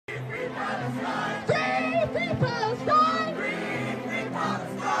Free Palestine! Free Palestine!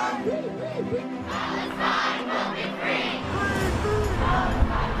 Palestine will be free!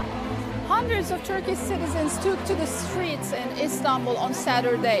 Hundreds of Turkish citizens took to the streets in Istanbul on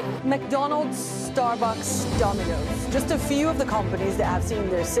Saturday. McDonald's, Starbucks, Domino's. Just a few of the companies that have seen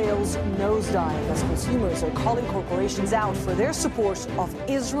their sales nosedive as consumers are calling corporations out for their support of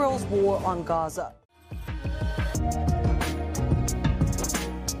Israel's war on Gaza.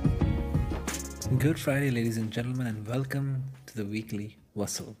 Good Friday, ladies and gentlemen, and welcome to the weekly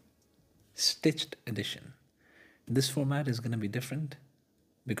Whistle, stitched edition. This format is going to be different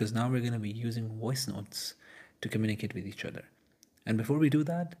because now we're going to be using voice notes to communicate with each other. And before we do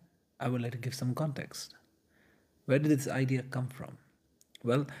that, I would like to give some context. Where did this idea come from?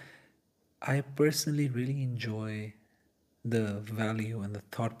 Well, I personally really enjoy the value and the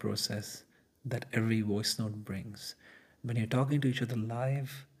thought process that every voice note brings. When you're talking to each other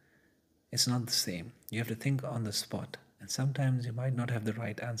live, it's not the same. You have to think on the spot, and sometimes you might not have the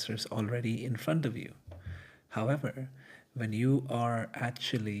right answers already in front of you. However, when you are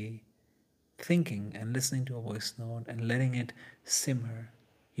actually thinking and listening to a voice note and letting it simmer,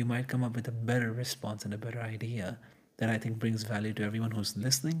 you might come up with a better response and a better idea that I think brings value to everyone who's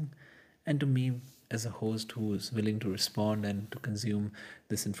listening and to me as a host who is willing to respond and to consume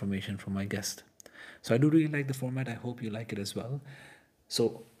this information from my guest. So I do really like the format. I hope you like it as well.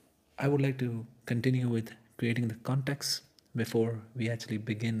 So I would like to continue with creating the context before we actually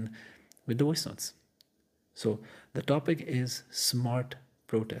begin with the voice notes. So the topic is smart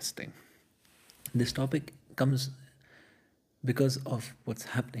protesting. This topic comes because of what's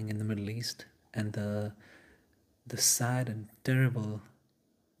happening in the Middle East and the sad and terrible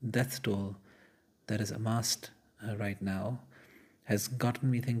death toll that is amassed right now has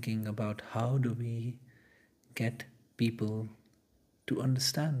gotten me thinking about how do we get people to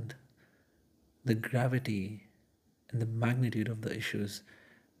understand the gravity and the magnitude of the issues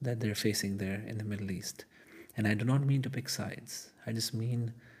that they're facing there in the Middle East. And I do not mean to pick sides. I just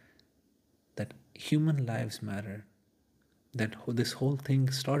mean that human lives matter. That this whole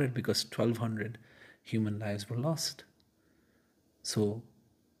thing started because 1,200 human lives were lost. So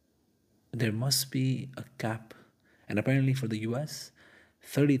there must be a cap. And apparently for the US,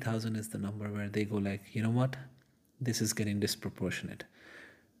 30,000 is the number where they go like, you know what? This is getting disproportionate.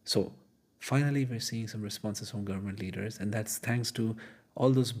 So finally, we're seeing some responses from government leaders, and that's thanks to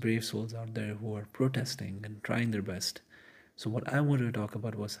all those brave souls out there who are protesting and trying their best. So what I wanted to talk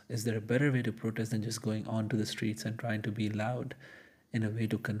about was, is there a better way to protest than just going onto the streets and trying to be loud in a way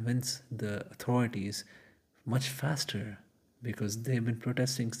to convince the authorities much faster, because they've been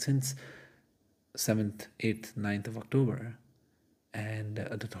protesting since 7th, 8th, 9th of October, and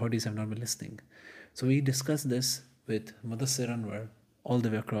the authorities have not been listening. So we discussed this with Mudassir Anwar all the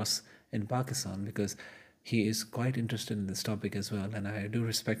way across in Pakistan, because he is quite interested in this topic as well, and I do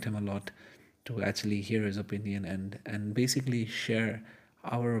respect him a lot to actually hear his opinion and basically share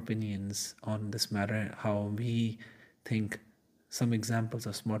our opinions on this matter, how we think some examples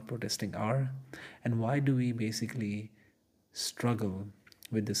of smart protesting are, and why do we basically struggle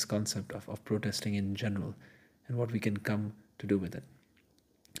with this concept of protesting in general, and what we can come to do with it.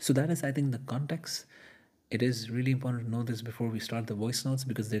 So that is, I think, the context. It is really important to know this before we start the voice notes,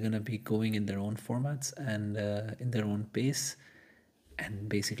 because they're going to be going in their own formats and in their own pace. And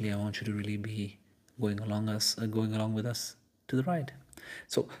basically, I want you to really be going along with us to the ride.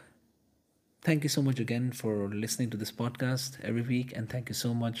 So thank you so much again for listening to this podcast every week. And thank you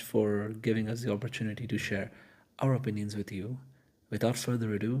so much for giving us the opportunity to share our opinions with you. Without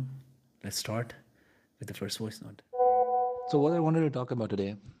further ado, let's start with the first voice note. So what I wanted to talk about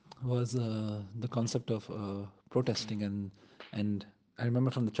today was the concept of protesting, and I remember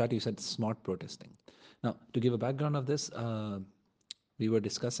from the chat you said smart protesting. Now, to give a background of this, we were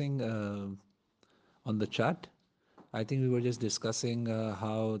discussing on the chat. I think we were just discussing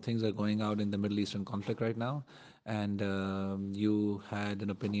how things are going out in the Middle Eastern conflict right now, and you had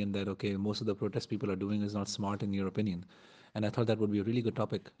an opinion that, okay, most of the protest people are doing is not smart in your opinion. And I thought that would be a really good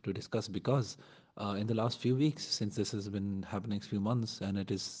topic to discuss, because in the last few weeks, since this has been happening few months, and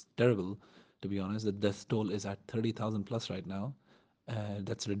it is terrible, to be honest, the death toll is at 30,000 plus right now.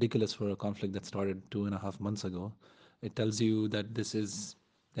 That's ridiculous for a conflict that started 2.5 months ago. It tells you that this is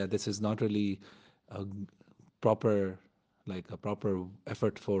not really a proper a proper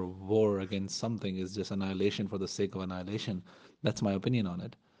effort for war against something. Is just annihilation for the sake of annihilation. That's my opinion on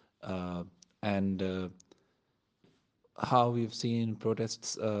it. And how we've seen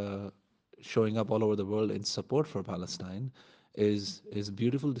protests showing up all over the world in support for Palestine is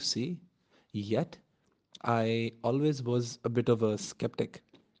beautiful to see. Yet, I always was a bit of a skeptic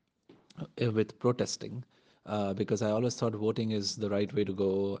with protesting, because I always thought voting is the right way to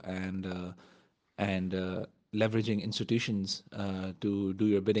go, and leveraging institutions to do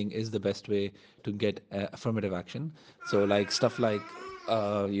your bidding is the best way to get affirmative action. So, like stuff like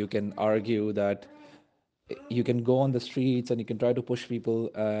you can argue that you can go on the streets and you can try to push people,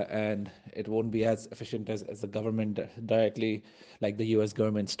 and it won't be as efficient as the government directly, like the US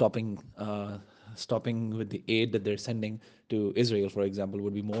government stopping with the aid that they're sending to Israel, for example,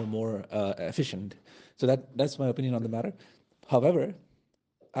 would be more and more efficient. So that's my opinion on the matter. However,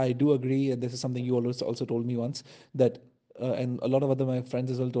 I do agree, and this is something you also told me once, that and a lot of other my friends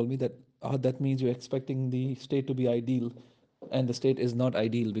as well told me that that means you're expecting the state to be ideal, and the state is not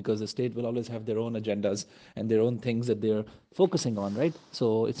ideal, because the state will always have their own agendas and their own things that they're focusing on, right?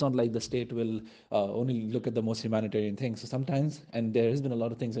 So it's not like the state will only look at the most humanitarian things. So sometimes, and there has been a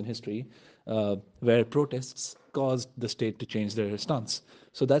lot of things in history where protests caused the state to change their stance.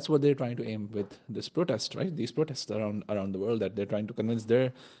 So that's what they're trying to aim with this protest, right? These protests around the world, that they're trying to convince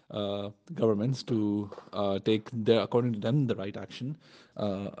their governments to take their, according to them, the right action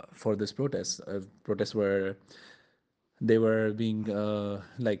for this protest. Protests where they were being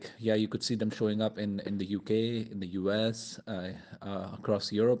like, yeah, you could see them showing up in the UK, in the US,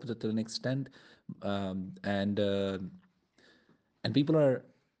 across Europe to an extent, um, and uh, and people are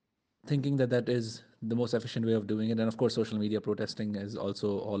thinking that that is the most efficient way of doing it. And of course, social media protesting is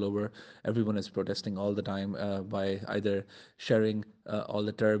also all over. Everyone is protesting all the time by either sharing all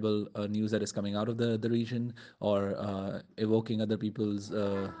the terrible news that is coming out of the region, or evoking other people's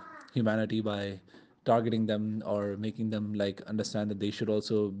humanity by targeting them or making them like understand that they should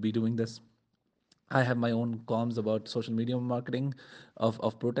also be doing this. I have my own qualms about social media marketing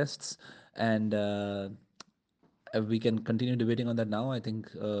of protests, and we can continue debating on that now. I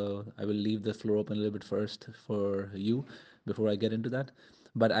think I will leave the floor open a little bit first for you before I get into that.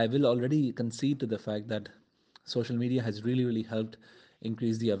 But I will already concede to the fact that social media has really helped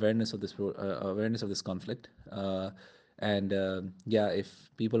increase the awareness of awareness of this conflict. And yeah, if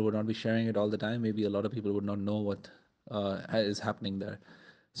people would not be sharing it all the time, maybe a lot of people would not know what is happening there.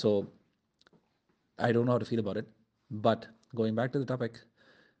 So I don't know how to feel about it. But going back to the topic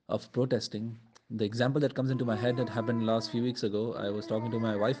of protesting, the example that comes into my head that happened last few weeks ago, I was talking to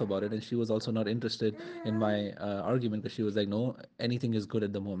my wife about it, and she was also not interested in my argument, because she was like, no, anything is good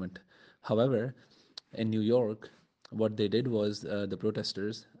at the moment. However, in New York, what they did was the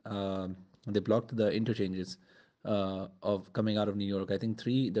protesters, they blocked the interchanges of coming out of New York. I think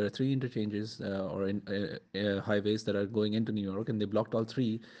there are three interchanges highways that are going into New York, and they blocked all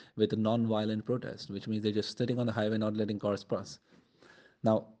three with a non-violent protest, which means they're just sitting on the highway, not letting cars pass.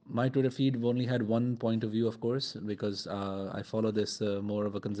 Now, my Twitter feed only had one point of view, of course, because I follow this more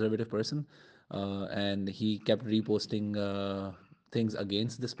of a conservative person, and he kept reposting things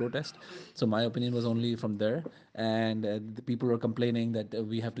against this protest. So my opinion was only from there, and the people were complaining that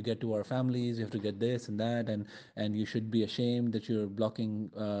we have to get to our families, we have to get this and that, and you should be ashamed that you're blocking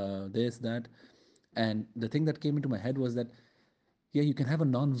this, that. And the thing that came into my head was that, yeah, you can have a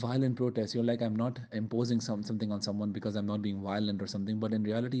non-violent protest. You're like, I'm not imposing something on someone because I'm not being violent or something, but in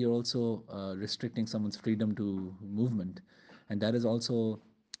reality you're also restricting someone's freedom to movement, and that is also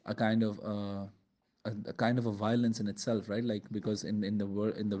a kind of a kind of a violence in itself, right? Like, because in the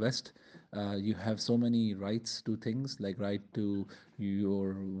world, in the West, you have so many rights to things, like right to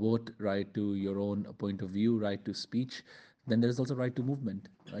your vote, right to your own point of view, right to speech. Then there's also right to movement,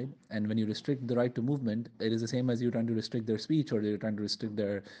 right? And when you restrict the right to movement, it is the same as you trying to restrict their speech, or you're trying to restrict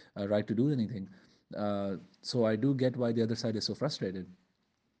their right to do anything. So I do get why the other side is so frustrated.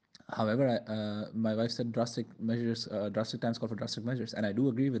 However, my wife said drastic times call for drastic measures, and I do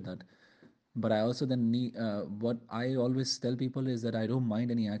agree with that. But I also then need, what I always tell people is that I don't mind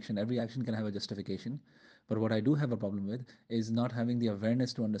any action. Every action can have a justification. But what I do have a problem with is not having the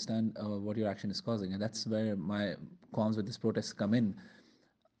awareness to understand what your action is causing. And that's where my qualms with this protest come in.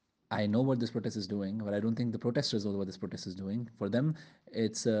 I know what this protest is doing, but I don't think the protesters know what this protest is doing. For them,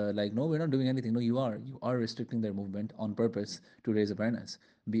 it's like, no, we're not doing anything. No, you are. You are restricting their movement on purpose to raise awareness.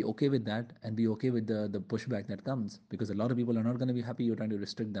 Be okay with that, and be okay with the pushback that comes, because a lot of people are not going to be happy you're trying to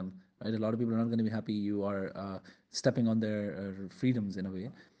restrict them, right? A lot of people are not going to be happy you are stepping on their freedoms in a way.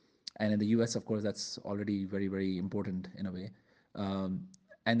 And in the US, of course, that's already very important in a way. And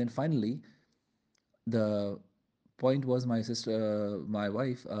then finally, the point was, my sister, my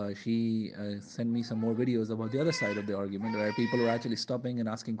wife, she sent me some more videos about the other side of the argument, where people were actually stopping and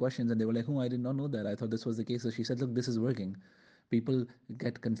asking questions, and they were like, oh, I did not know that, I thought this was the case. So she said, look, this is working. People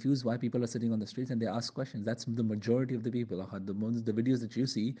get confused why people are sitting on the streets, and they ask questions. That's the majority of the people. The videos that you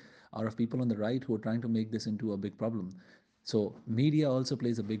see are of people on the right who are trying to make this into a big problem. So media also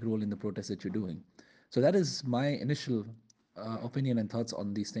plays a big role in the protests that you're doing. So that is my initial opinion and thoughts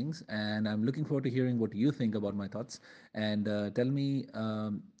on these things, and I'm looking forward to hearing what you think about my thoughts. And tell me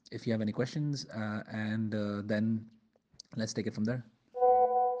if you have any questions, and then let's take it from there.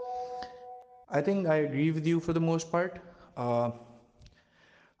 I think I agree with you for the most part. Uh,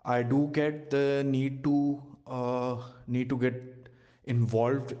 I do get the need to get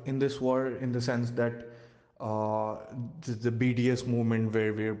involved in this war in the sense that the BDS movement,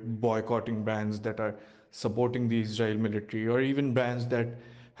 where we're boycotting brands that are supporting the Israel military, or even brands that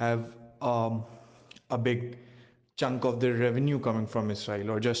have a big chunk of their revenue coming from Israel,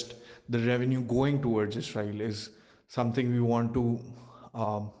 or just the revenue going towards Israel, is something we want to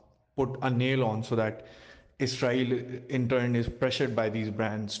put a nail on, so that Israel in turn is pressured by these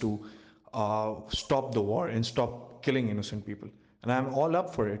brands to stop the war and stop killing innocent people. And I'm all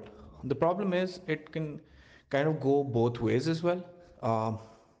up for it. The problem is it can kind of go both ways as well.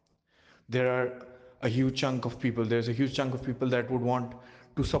 There are a huge chunk of people, there's a huge chunk of people that would want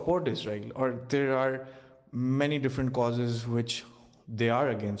to support Israel, or there are many different causes which they are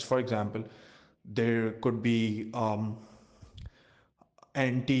against. For example, there could be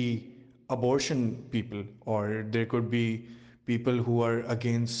anti abortion people, or there could be people who are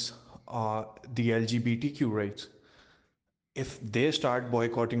against the LGBTQ rights. If they start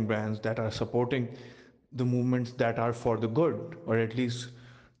boycotting brands that are supporting the movements that are for the good, or at least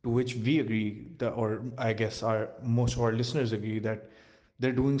to which we agree, that, or I guess our most of our listeners agree that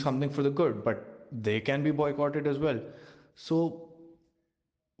they're doing something for the good, but they can be boycotted as well. So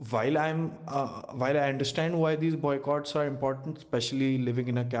while I understand why these boycotts are important, especially living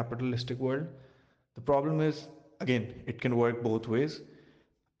in a capitalistic world, the problem is, again, it can work both ways.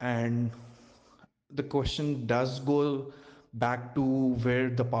 And the question does go back to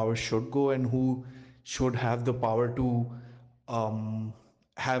where the power should go and who should have the power to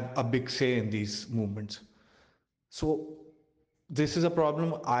have a big say in these movements. So this is a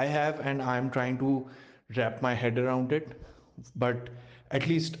problem I have, and I'm trying to wrap my head around it. But at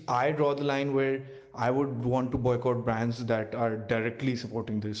least I draw the line where I would want to boycott brands that are directly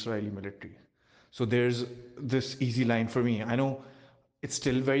supporting the Israeli military. So there's this easy line for me. I know it's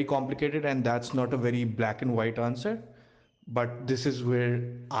still very complicated, and that's not a very black and white answer, but this is where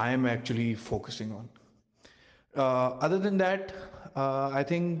I am actually focusing on. Other than that, I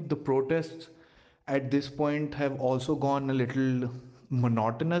think the protests at this point have also gone a little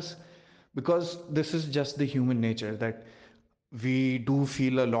monotonous, because this is just the human nature that we do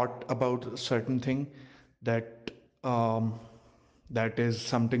feel a lot about a certain thing, that um, that is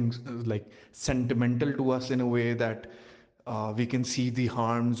something like sentimental to us in a way that we can see the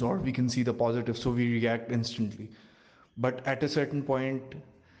harms or we can see the positives, so we react instantly. But at a certain point,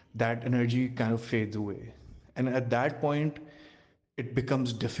 that energy kind of fades away. And at that point, it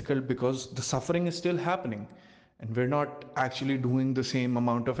becomes difficult because the suffering is still happening. And we're not actually doing the same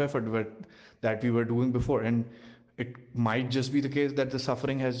amount of effort that we were doing before. And it might just be the case that the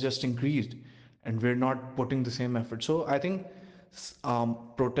suffering has just increased and we're not putting the same effort. So I think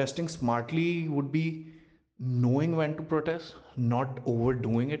protesting smartly would be knowing when to protest, not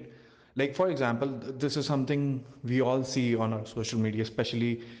overdoing it. Like, for example, this is something we all see on our social media,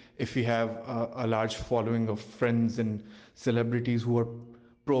 especially if we have a large following of friends and celebrities who are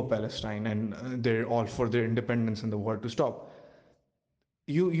pro Palestine, and they're all for their independence and the war to stop.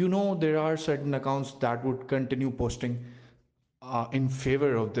 You know, there are certain accounts that would continue posting in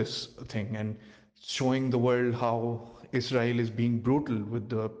favor of this thing and showing the world how Israel is being brutal with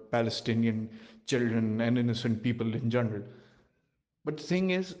the Palestinian children and innocent people in general. But the thing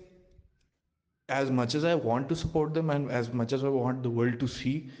is, as much as I want to support them and as much as I want the world to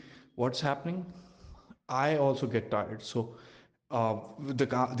see what's happening, I also get tired. So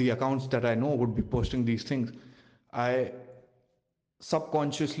the accounts that I know would be posting these things, I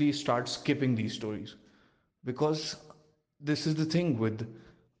subconsciously start skipping these stories, because this is the thing with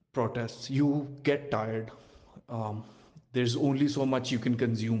protests, you get tired. um, there's only so much you can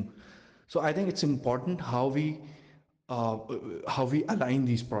consume. So I think it's important uh, how we align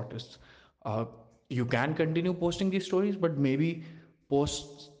these protests. uh, you can continue posting these stories, but maybe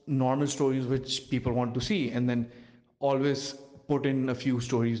post normal stories which people want to see, and then always put in a few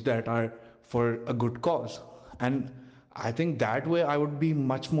stories that are for a good cause. And I think that way I would be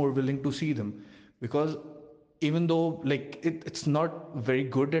much more willing to see them, because even though, like, it's not very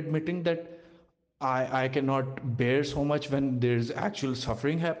good admitting that I cannot bear so much when there's actual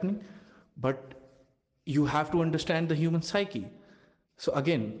suffering happening, but you have to understand the human psyche. So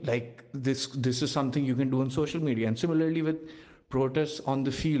again, like, this is something you can do on social media, and similarly with protests on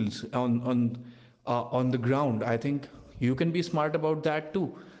the fields, on the ground. I think You can be smart about that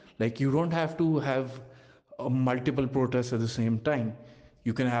too. Like, you don't have to have multiple protests at the same time.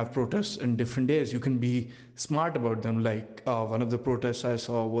 You can have protests in different days. You can be smart about them. Like, one of the protests I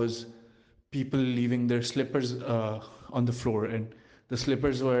saw was people leaving their slippers on the floor, and the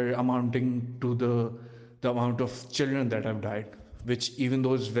slippers were amounting to the amount of children that have died, which, even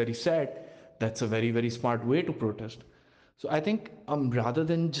though is very sad, that's a very, very smart way to protest. So I think, rather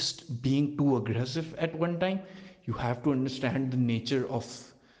than just being too aggressive at one time, you have to understand the nature of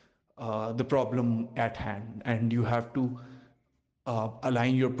the problem at hand, and you have to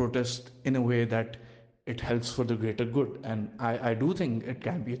align your protest in a way that it helps for the greater good. And I do think it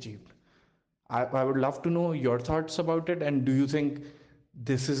can be achieved. I would love to know your thoughts about it. And do you think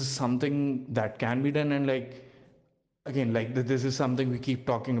this is something that can be done? And, like, again, like, this is something we keep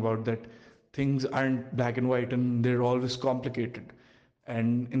talking about, that things aren't black and white and they're always complicated.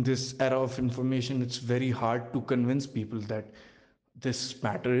 And in this era of information, it's very hard to convince people that this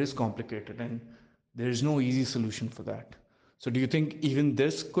matter is complicated and there is no easy solution for that. So do you think even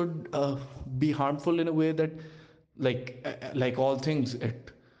this could be harmful in a way that, like all things,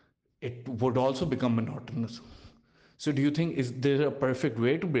 it would also become monotonous? So do you think, is there a perfect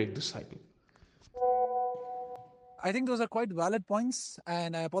way to break this cycle? I think those are quite valid points,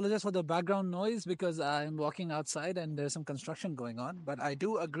 and I apologize for the background noise because I'm walking outside and there's some construction going on. But I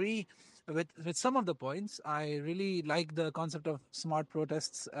do agree with some of the points. I really like the concept of smart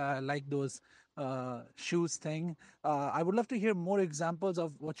protests, like those shoes thing. I would love to hear more examples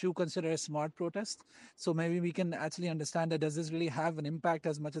of what you consider a smart protest, so maybe we can actually understand that does this really have an impact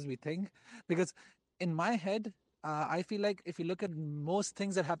as much as we think? Because in my head, I feel like if you look at most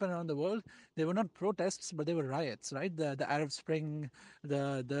things that happen around the world, they were not protests, but they were riots, right? The Arab Spring,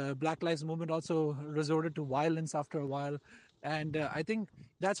 the Black Lives Movement also resorted to violence after a while. And I think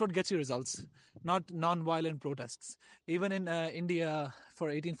that's what gets you results, not non-violent protests. Even in India for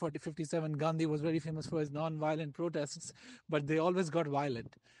 1857, Gandhi was very famous for his non-violent protests, but they always got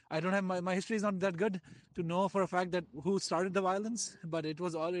violent. I don't have my history is not that good to know for a fact that who started the violence, but it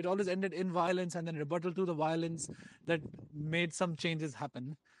always ended in violence and then rebuttal to the violence that made some changes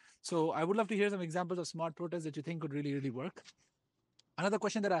happen. So I would love to hear some examples of smart protests that you think could really, really work. Another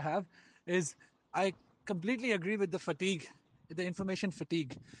question that I have is, I completely agree with the fatigue, the information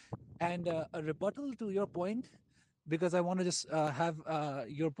fatigue. And a rebuttal to your point, because I want to just have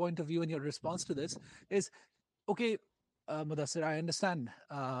your point of view and your response to this, is okay, Mudassir, I understand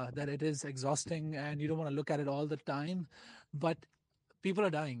that it is exhausting and you don't want to look at it all the time, but people are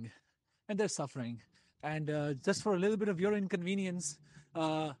dying and they're suffering. And just for a little bit of your inconvenience,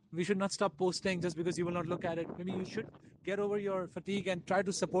 we should not stop posting just because you will not look at it. Maybe you should get over your fatigue and try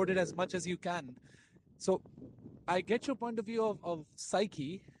to support it as much as you can. So I get your point of view of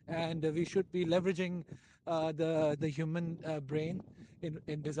psyche, and we should be leveraging the human brain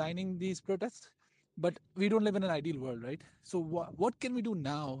in designing these protests. But we don't live in an ideal world, right? So what can we do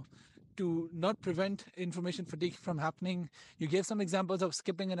now to not prevent information fatigue from happening? You gave some examples of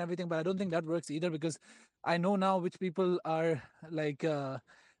skipping and everything, but I don't think that works either, because I know now which people are like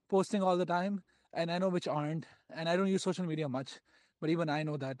posting all the time, and I know which aren't. And I don't use social media much, but even I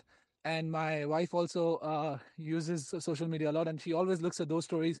know that. And my wife also uses social media a lot, and she always looks at those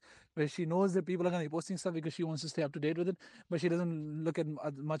stories where she knows that people are going to be posting stuff because she wants to stay up to date with it, but she doesn't look at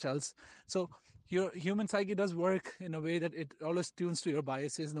much else. So your human psyche does work in a way that it always tunes to your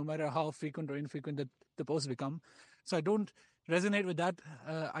biases, no matter how frequent or infrequent the posts become. So I don't resonate with that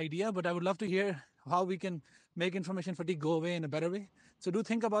idea, but I would love to hear how we can make information fatigue go away in a better way. So do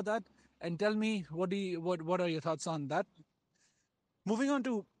think about that and tell me what are your thoughts on that. Moving on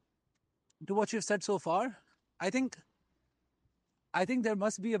to what you've said so far, I think there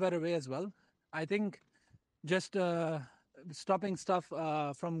must be a better way as well. I think just stopping stuff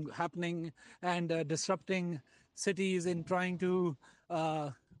from happening and disrupting cities in trying to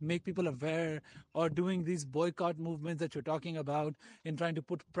make people aware, or doing these boycott movements that you're talking about in trying to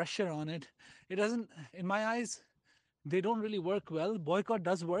put pressure on it, it doesn't, in my eyes, they don't really work well. Boycott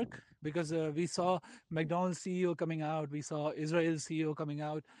does work because we saw McDonald's CEO coming out, we saw Israel's CEO coming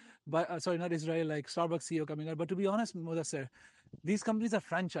out, but sorry, not Israel, like Starbucks CEO coming out. But to be honest, Mudassir, these companies are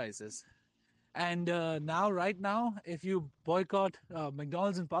franchises. And right now, if you boycott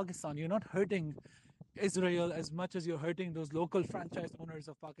McDonald's in Pakistan, you're not hurting Israel as much as you're hurting those local franchise owners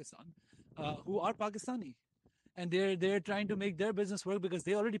of Pakistan, who are Pakistani. And they're trying to make their business work because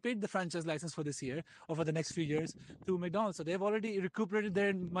they already paid the franchise license for this year or for the next few years to McDonald's. So they've already recuperated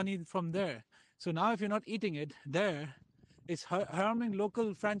their money from there. So now if you're not eating it there, it's harming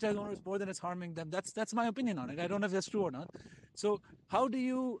local franchise owners more than it's harming them. That's my opinion on it. I don't know if that's true or not. So how do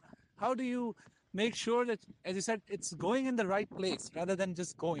you make sure that, as you said, it's going in the right place rather than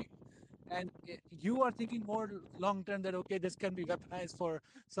just going. And you are thinking more long term that, okay, this can be weaponized for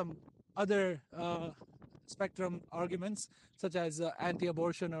some other spectrum arguments, such as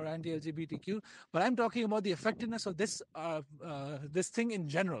anti-abortion or anti-LGBTQ. But I'm talking about the effectiveness of this thing in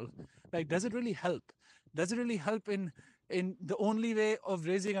general. Like, does it really help? Does it really help in the only way of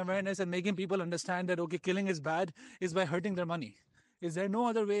raising awareness and making people understand that, okay, killing is bad, is by hurting their money? Is there no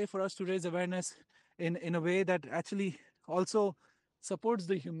other way for us to raise awareness in a way that actually also supports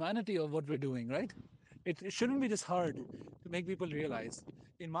the humanity of what we're doing, right? It shouldn't be this hard to make people realize.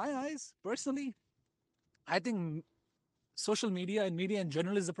 In my eyes, personally, I think social media and media in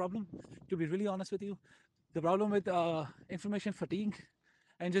general is the problem, to be really honest with you. The problem with information fatigue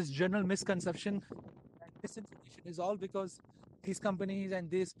and just general misconception and misinformation is all because these companies and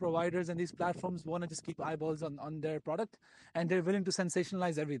these providers and these platforms want to just keep eyeballs on their product, and they're willing to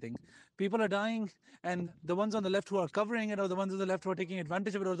sensationalize everything. People are dying, and the ones on the left who are covering it, or the ones on the left who are taking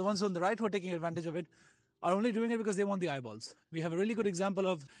advantage of it, or the ones on the right who are taking advantage of it, are only doing it because they want the eyeballs. We have a really good example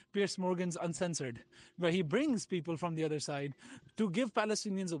of Piers Morgan's Uncensored, where he brings people from the other side to give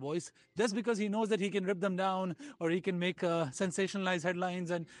Palestinians a voice just because he knows that he can rip them down, or he can make sensationalized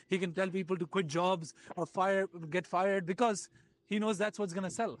headlines, and he can tell people to quit jobs or get fired, because he knows that's what's going to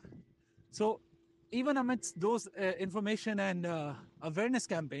sell. So even amidst those information and awareness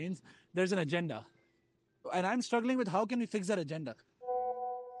campaigns, there's an agenda. And I'm struggling with how can we fix that agenda?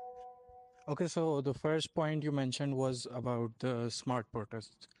 Okay, so the first point you mentioned was about the smart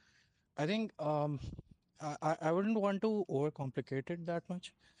protests. I think I wouldn't want to overcomplicate it that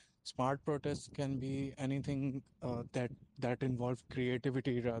much. Smart protests can be anything that involves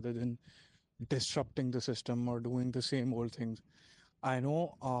creativity rather than disrupting the system or doing the same old things. I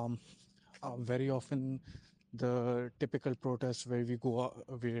know very often the typical protests where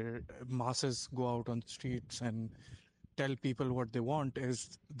where masses go out on the streets and tell people what they want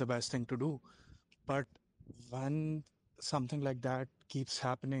is the best thing to do. But when something like that keeps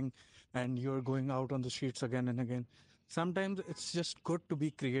happening and you're going out on the streets again and again, sometimes it's just good to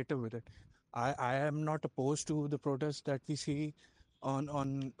be creative with it. I am not opposed to the protests that we see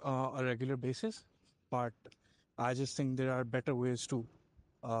on a regular basis, but I just think there are better ways to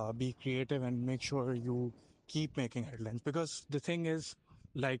be creative and make sure you keep making headlines. Because the thing is,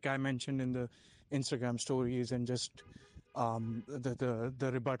 like I mentioned in the Instagram stories and just the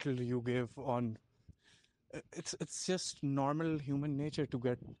rebuttal you give on, it's just normal human nature to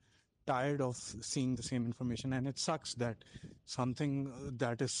get tired of seeing the same information, and it sucks that something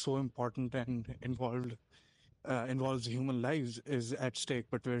that is so important and involves human lives is at stake,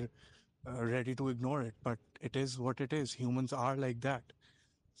 but we're ready to ignore it. But it is what it is. Humans are like that.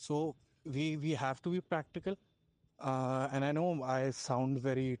 So we have to be practical. And I know I sound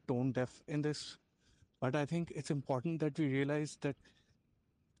very tone deaf in this, but I think it's important that we realize that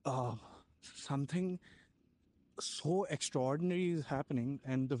uh, something so extraordinary is happening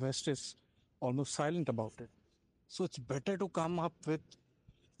and the West is almost silent about it. So it's better to come up with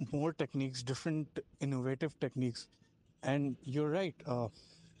more techniques, different innovative techniques. And you're right,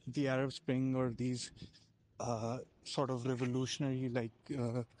 the Arab Spring or these sort of revolutionary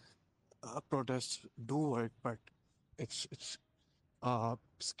protests do work, but it's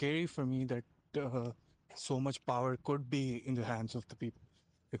scary for me that uh, so much power could be in the hands of the people,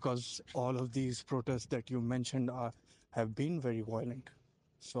 because all of these protests that you mentioned have been very violent.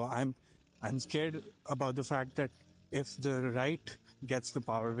 So I'm scared about the fact that if the right gets the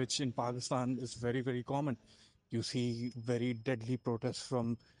power, which in Pakistan is very common, you see very deadly protests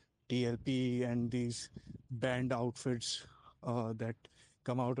from TLP and these band outfits that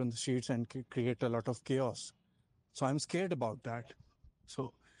come out on the streets and create a lot of chaos. So I'm scared about that.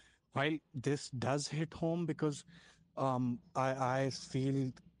 So while this does hit home, because I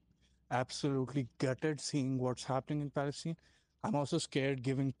feel absolutely gutted seeing what's happening in Palestine, I'm also scared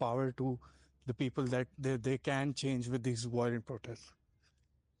giving power to the people that they can change with these violent protests.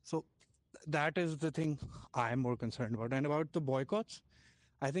 So that is the thing I'm more concerned about. And about the boycotts,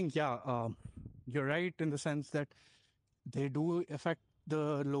 I think, yeah, you're right in the sense that they do affect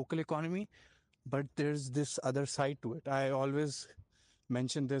the local economy, but there's this other side to it. I always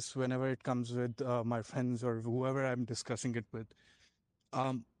mention this whenever it comes with my friends or whoever I'm discussing it with.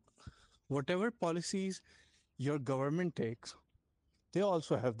 Um, Whatever policies your government takes, they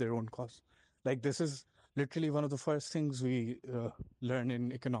also have their own costs. Like, this is literally one of the first things we learn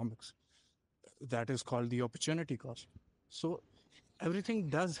in economics, that is called the opportunity cost. So everything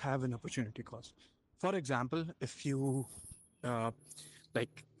does have an opportunity cost. For example, if you uh,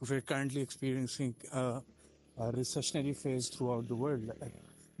 we're currently experiencing a recessionary phase throughout the world,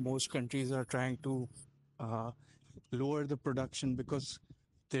 most countries are trying to uh, lower the production because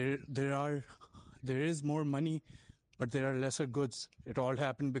there is more money, but there are lesser goods. It all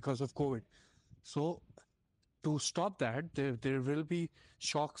happened because of COVID. So to stop that, there will be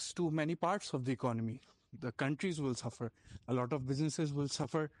shocks to many parts of the economy. The countries will suffer. A lot of businesses will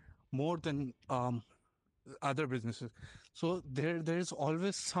suffer more than other businesses. So there's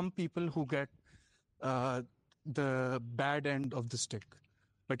always some people who get uh, the bad end of the stick.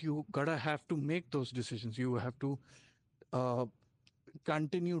 But you gotta have to make those decisions. You have to uh,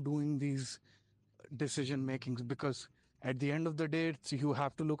 continue doing these decision makings because at the end of the day, you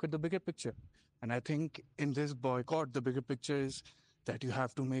have to look at the bigger picture. And I think in this boycott, the bigger picture is that you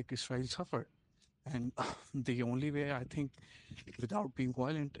have to make Israel suffer. And the only way I think, without being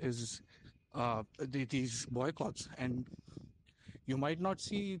violent, is these boycotts. And you might not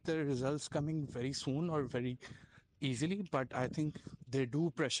see the results coming very soon or very easily, but I think they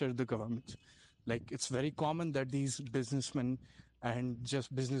do pressure the government. Like it's very common that these businessmen and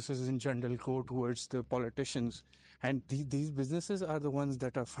just businesses in general go towards the politicians, and these businesses are the ones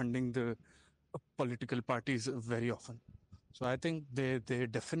that are funding the political parties very often. So I think they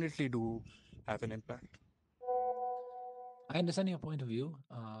definitely do have an impact. I understand your point of view,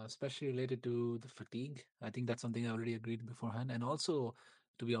 especially related to the fatigue. I think that's something I already agreed beforehand, and also,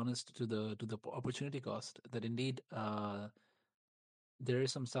 to be honest, to the opportunity cost. That indeed, there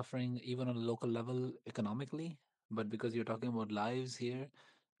is some suffering even on a local level economically, but because you're talking about lives here,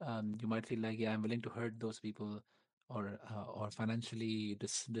 you might feel like, yeah, I'm willing to hurt those people, or financially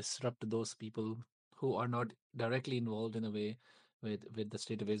disrupt those people who are not directly involved in a way with the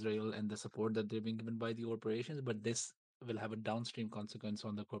state of Israel and the support that they're being given by the corporations, but this will have a downstream consequence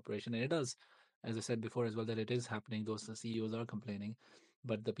on the corporation, and it does. As I said before as well, that it is happening. Those CEOs are complaining,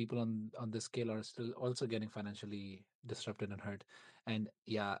 but the people on this scale are still also getting financially disrupted and hurt. And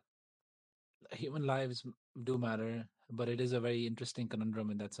yeah, human lives do matter, but it is a very interesting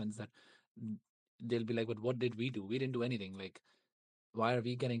conundrum in that sense that they'll be like, but what did we do? We didn't do anything. Like, why are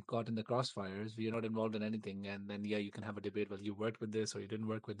we getting caught in the crossfires? We are not involved in anything. And then, yeah, you can have a debate, well, you worked with this or you didn't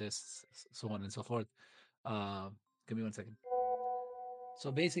work with this, so on and so forth. Give me 1 second.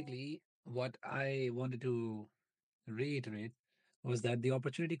 So basically, what I wanted to reiterate was that the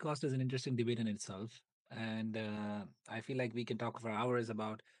opportunity cost is an interesting debate in itself. And I feel like we can talk for hours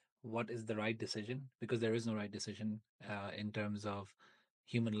about what is the right decision, because there is no right decision in terms of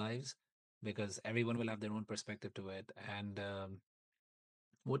human lives, because everyone will have their own perspective to it. And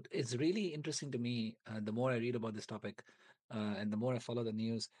what is really interesting to me, the more I read about this topic and the more I follow the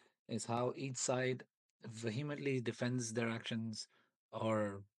news, is how each side vehemently defends their actions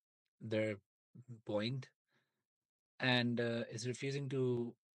or their point, and is refusing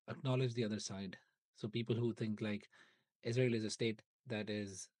to acknowledge the other side. So people who think like Israel is a state that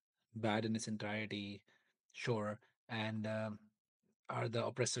is bad in its entirety, sure, and are the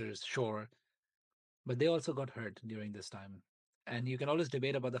oppressors, sure, but they also got hurt during this time. And you can always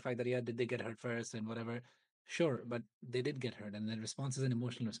debate about the fact that, yeah, did they get hurt first and whatever, sure, but they did get hurt, and the response is an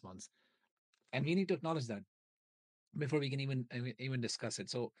emotional response, and we need to acknowledge that before we can even discuss it.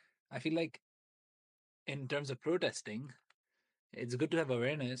 So I feel like in terms of protesting, it's good to have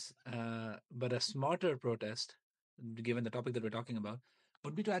awareness, but a smarter protest, given the topic that we're talking about,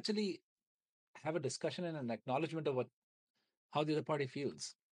 would be to actually have a discussion and an acknowledgement of how the other party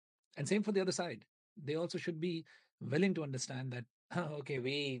feels. And same for the other side. They also should be willing to understand that, okay,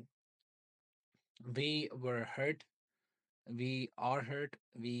 we were hurt, we are hurt,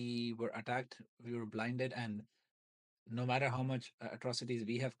 we were attacked, we were blinded, and no matter how much atrocities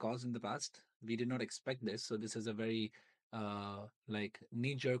we have caused in the past, we did not expect this. So this is a very like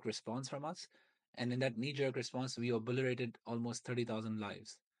knee-jerk response from us. And in that knee-jerk response, we obliterated almost 30,000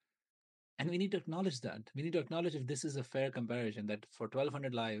 lives. And we need to acknowledge that. We need to acknowledge if this is a fair comparison, that for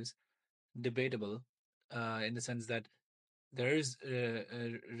 1,200 lives, debatable, in the sense that there is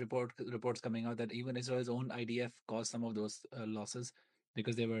reports coming out that even Israel's own IDF caused some of those losses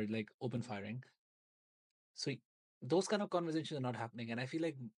because they were like open firing. So those kind of conversations are not happening. And I feel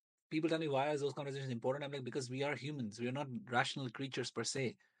like people tell me, why are those conversations important? I'm like, because we are humans. We are not rational creatures per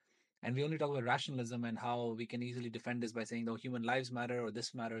se. And we only talk about rationalism and how we can easily defend this by saying, though, human lives matter, or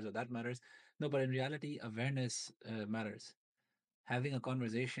this matters, or that matters. No, but in reality, awareness matters. Having a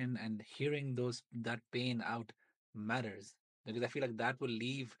conversation and hearing that pain out matters, because I feel like that will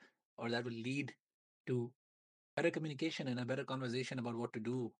lead to better communication and a better conversation about what to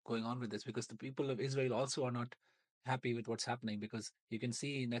do going on with this, because the people of Israel also are not happy with what's happening, because you can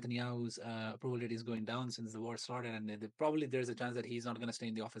see Netanyahu's approval rate is going down since the war started, and probably there's a chance that he's not going to stay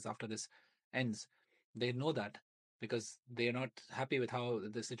in the office after this ends. They know that, because they are not happy with how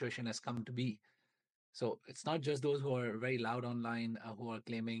the situation has come to be. So it's not just those who are very loud online who are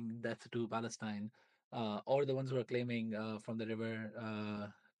claiming death to Palestine, or the ones who are claiming from the river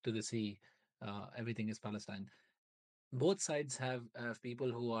to the sea, everything is Palestine. Both sides have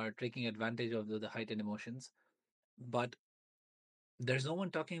people who are taking advantage of the heightened emotions, but there's no one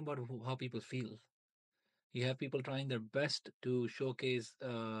talking about how people feel. You have people trying their best to showcase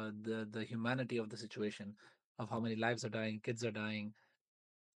the humanity of the situation, of how many lives are dying, kids are dying,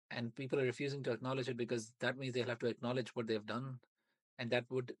 and people are refusing to acknowledge it because that means they'll have to acknowledge what they've done, and that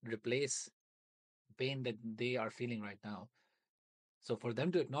would replace pain that they are feeling right now. So for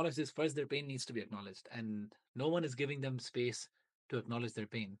them to acknowledge this, first their pain needs to be acknowledged, and no one is giving them space to acknowledge their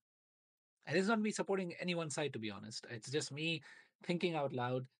pain. And it's not me supporting any one side, to be honest. It's just me thinking out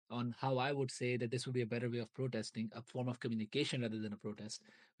loud on how I would say that this would be a better way of protesting, a form of communication rather than a protest,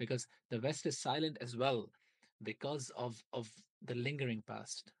 because the West is silent as well because of the lingering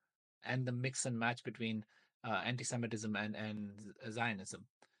past and the mix and match between anti-Semitism and Zionism.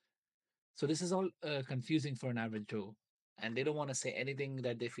 So this is all confusing for an average Joe, and they don't want to say anything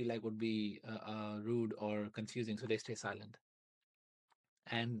that they feel like would be rude or confusing, so they stay silent.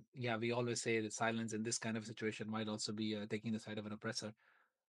 And yeah, we always say that silence in this kind of situation might also be taking the side of an oppressor,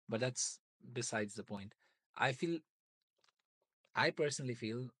 but that's besides the point. I feel, I personally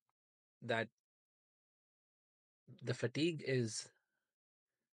feel that the fatigue is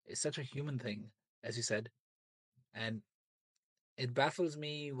such a human thing, as you said, and it baffles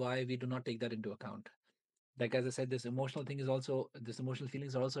me why we do not take that into account. Like as I said, this emotional feelings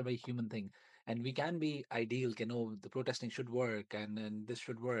are also a very human thing, and we can be ideal. You know, the protesting should work, and this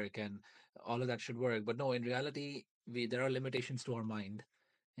should work, and all of that should work. But no, in reality, we there are limitations to our mind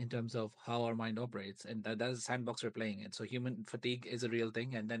in terms of how our mind operates, and that's a sandbox we're playing in. So human fatigue is a real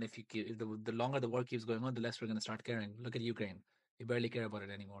thing, and then if the longer the war keeps going on, the less we're going to start caring. Look at Ukraine; we barely care about it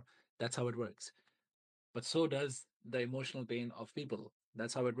anymore. That's how it works. But so does the emotional pain of people.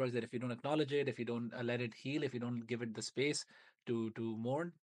 That's how it works. That if you don't acknowledge it, if you don't let it heal, if you don't give it the space to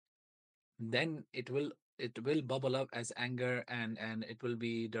mourn, then it will bubble up as anger, and it will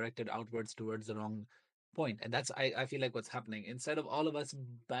be directed outwards towards the wrong point. And that's I feel like what's happening. Instead of all of us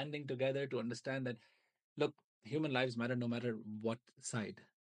banding together to understand that, look, human lives matter no matter what side.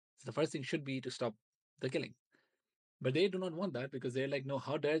 So the first thing should be to stop the killing. But they do not want that because they're like, no,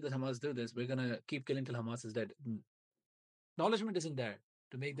 how dare the Hamas do this? We're gonna keep killing till Hamas is dead. Acknowledgement isn't there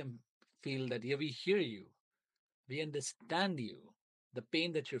to make them feel that, yeah, we hear you, we understand you, the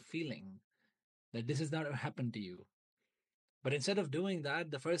pain that you're feeling, that this has not happened to you. But instead of doing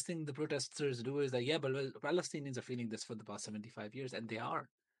that, the first thing the protesters do is that, yeah, but well, Palestinians are feeling this for the past 75 years, and they are,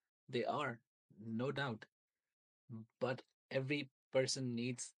 no doubt. But every person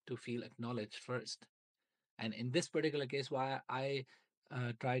needs to feel acknowledged first. And in this particular case, why I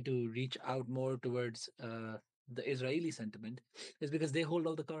try to reach out more towards the Israeli sentiment is because they hold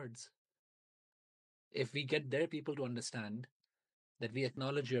all the cards. If we get their people to understand that we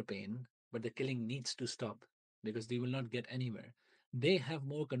acknowledge your pain, but the killing needs to stop because we will not get anywhere, they have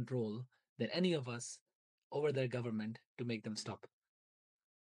more control than any of us over their government to make them stop,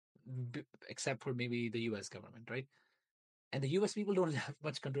 except for maybe the US government, right? And the US people don't have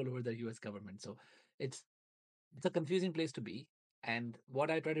much control over the US government. So it's it's a confusing place to be. And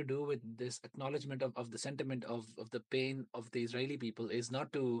what I try to do with this acknowledgement of the sentiment of the pain of the Israeli people is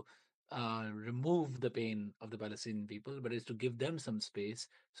not to remove the pain of the Palestinian people, but is to give them some space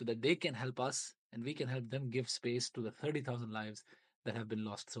so that they can help us and we can help them give space to the 30,000 lives that have been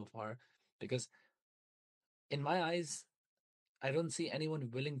lost so far. Because in my eyes, I don't see anyone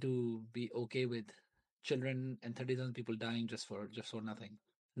willing to be okay with children and 30,000 people dying just for nothing.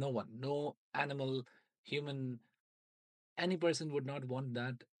 No one, no animal, human, any person would not want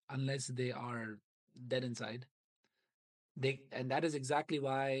that unless they are dead inside. And that is exactly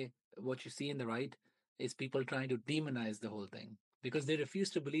why what you see in the right is people trying to demonize the whole thing because they refuse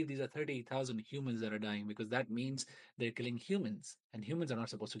to believe these are 30,000 humans that are dying, because that means they're killing humans, and humans are not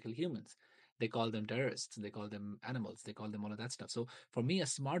supposed to kill humans. They call them terrorists, they call them animals, they call them all of that stuff. So for me, a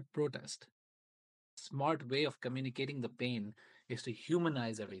smart protest, smart way of communicating the pain is to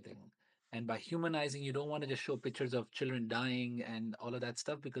humanize everything. And by humanizing, you don't want to just show pictures of children dying and all of that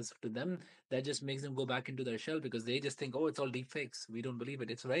stuff, because to them, that just makes them go back into their shell because they just think, oh, it's all deep fakes. We don't believe it.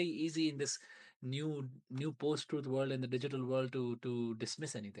 It's very easy in this new post-truth world and the digital world to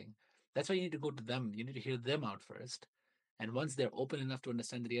dismiss anything. That's why you need to go to them. You need to hear them out first. And once they're open enough to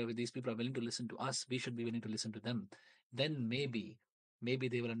understand that, yeah, these people are willing to listen to us, we should be willing to listen to them. Then maybe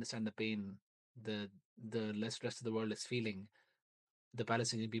they will understand the pain the rest of the world is feeling, the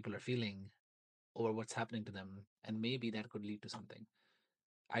Palestinian people are feeling, over what's happening to them, and maybe that could lead to something.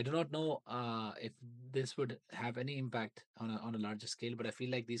 I do not know if this would have any impact on a larger scale, but I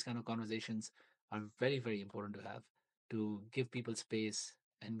feel like these kind of conversations are very, very important to have, to give people space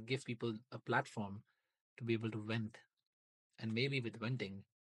and give people a platform to be able to vent. And maybe with venting,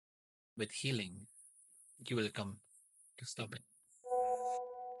 with healing, you will come to stop it.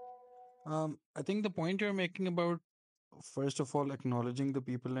 I think the point you're making about, first of all, acknowledging the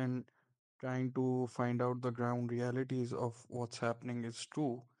people and trying to find out the ground realities of what's happening is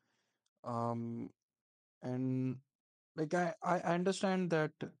true. Um, and like I understand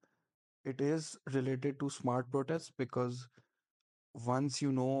that it is related to smart protests, because once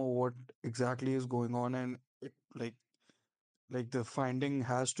you know what exactly is going on, and it like the finding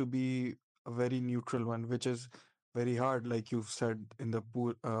has to be a very neutral one, which is very hard. Like you've said, in the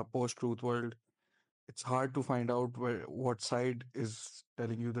post-truth world, it's hard to find out what side is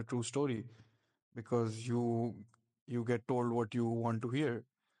telling you the true story, because you get told what you want to hear,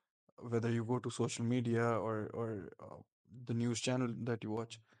 whether you go to social media or the news channel that you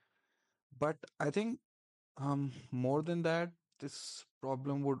watch. But I think more than that, this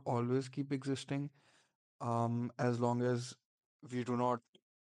problem would always keep existing, as long as we do not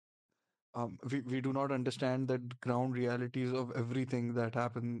we do not understand that ground realities of everything that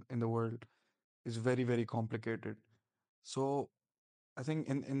happen in the world is very, very complicated. So I think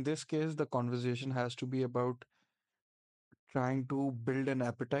in this case, the conversation has to be about trying to build an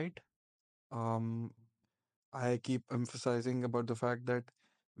appetite. Um, I keep emphasizing about the fact that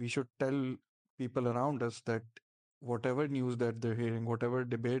we should tell people around us that whatever news that they're hearing, whatever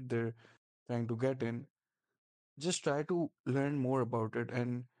debate they're trying to get in, just try to learn more about it.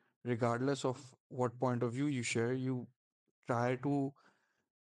 And regardless of what point of view you share, you try to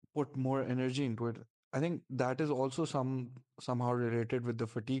put more energy into it. I think that is also somehow related with the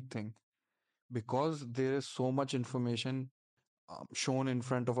fatigue thing, because there is so much information shown in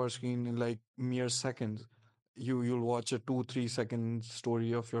front of our screen in like mere seconds. You'll watch a 2 3 second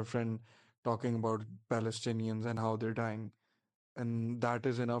story of your friend talking about Palestinians and how they're dying, and that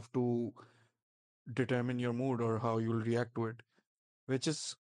is enough to determine your mood or how you'll react to it, which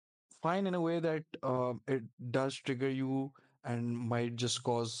is fine in a way that it does trigger you and might just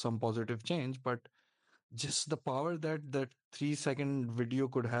cause some positive change. But just the power that that 3 second video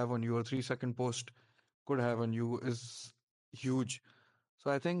could have on you, or 3 second post could have on you, is huge.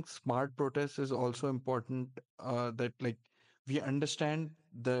 So I think smart protest is also important, that like we understand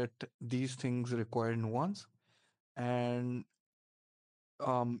that these things require nuance, and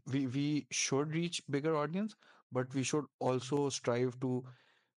we should reach bigger audience, but we should also strive to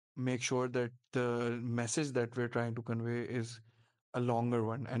make sure that the message that we're trying to convey is a longer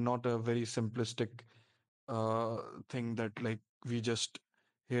one and not a very simplistic uh, thing that like we just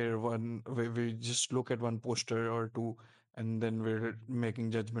we just look at one poster or two, and then we're making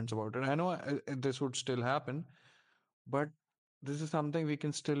judgments about it. I know this would still happen, but this is something we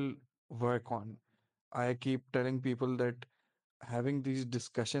can still work on. I keep telling people that having these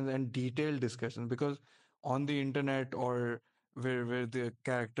discussions and detailed discussions, because on the internet, or where the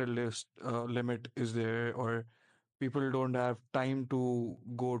character list limit is there, or people don't have time to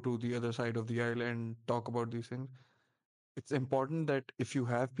go to the other side of the aisle and talk about these things. It's important that if you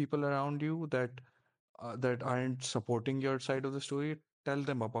have people around you that aren't supporting your side of the story, tell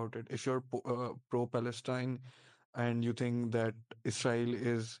them about it. If you're pro Palestine and you think that Israel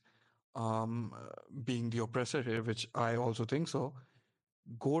is being the oppressor here, which I also think so,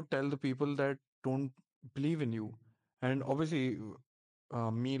 go tell the people that don't believe in you. And obviously,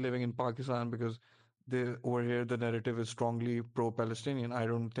 me living in Pakistan, because over here the narrative is strongly pro-Palestinian, I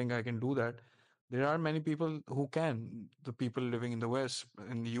don't think I can do that. There are many people who can. The people living in the West,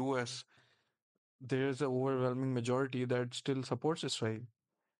 in the US, there's an overwhelming majority that still supports Israel.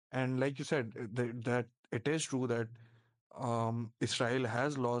 And like you said, that it is true that Israel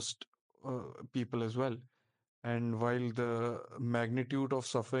has lost people as well. And while the magnitude of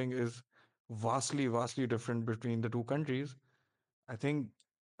suffering is vastly, vastly different between the two countries, I think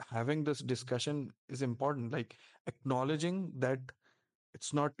having this discussion is important. Like acknowledging that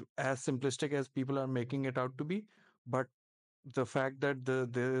it's not as simplistic as people are making it out to be, but the fact that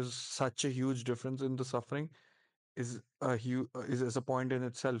there is such a huge difference in the suffering is a point in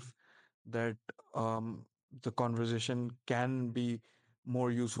itself, that um, the conversation can be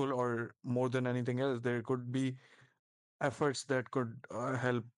more useful, or more than anything else, there could be efforts that could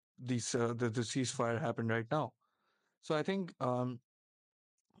help the ceasefire happen right now. So I think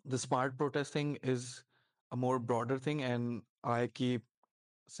the smart protesting is a more broader thing, and I keep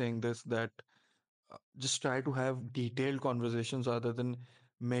saying this, that just try to have detailed conversations rather than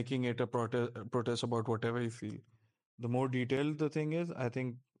making it a protest about whatever you feel. The more detailed the thing is, I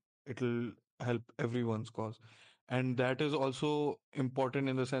think it'll help everyone's cause. And that is also important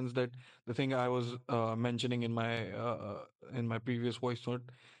in the sense that the thing I was mentioning in my previous voice note,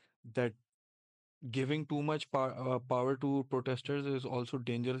 that giving too much power to protesters is also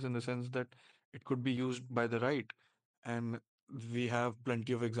dangerous in the sense that it could be used by the right, and we have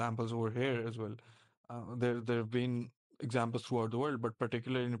plenty of examples over here as well. There have been examples throughout the world, but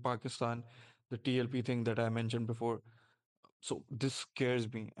particularly in Pakistan, the TLP thing that I mentioned before. So this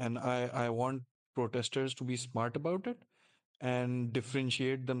scares me, and I want protesters to be smart about it and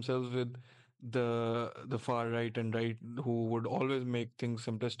differentiate themselves with the far right and right, who would always make things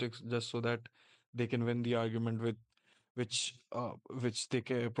simplistic just so that they can win the argument with which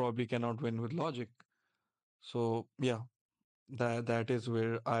they probably cannot win with logic. So yeah, that is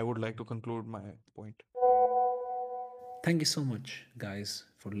where I would like to conclude my point. Thank you so much, guys,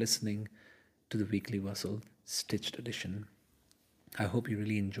 for listening to the Weekly Bustle Stitched Edition. I hope you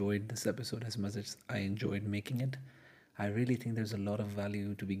really enjoyed this episode as much as I enjoyed making it. I really think there's a lot of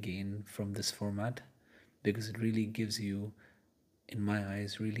value to be gained from this format because it really gives you, in my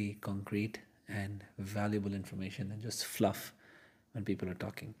eyes, really concrete and valuable information and just fluff when people are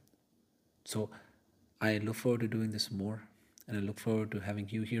talking. So I look forward to doing this more, and I look forward to having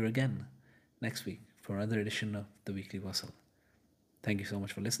you here again next week for another edition of the Weekly Bustle. Thank you so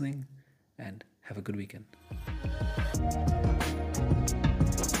much for listening, and have a good weekend.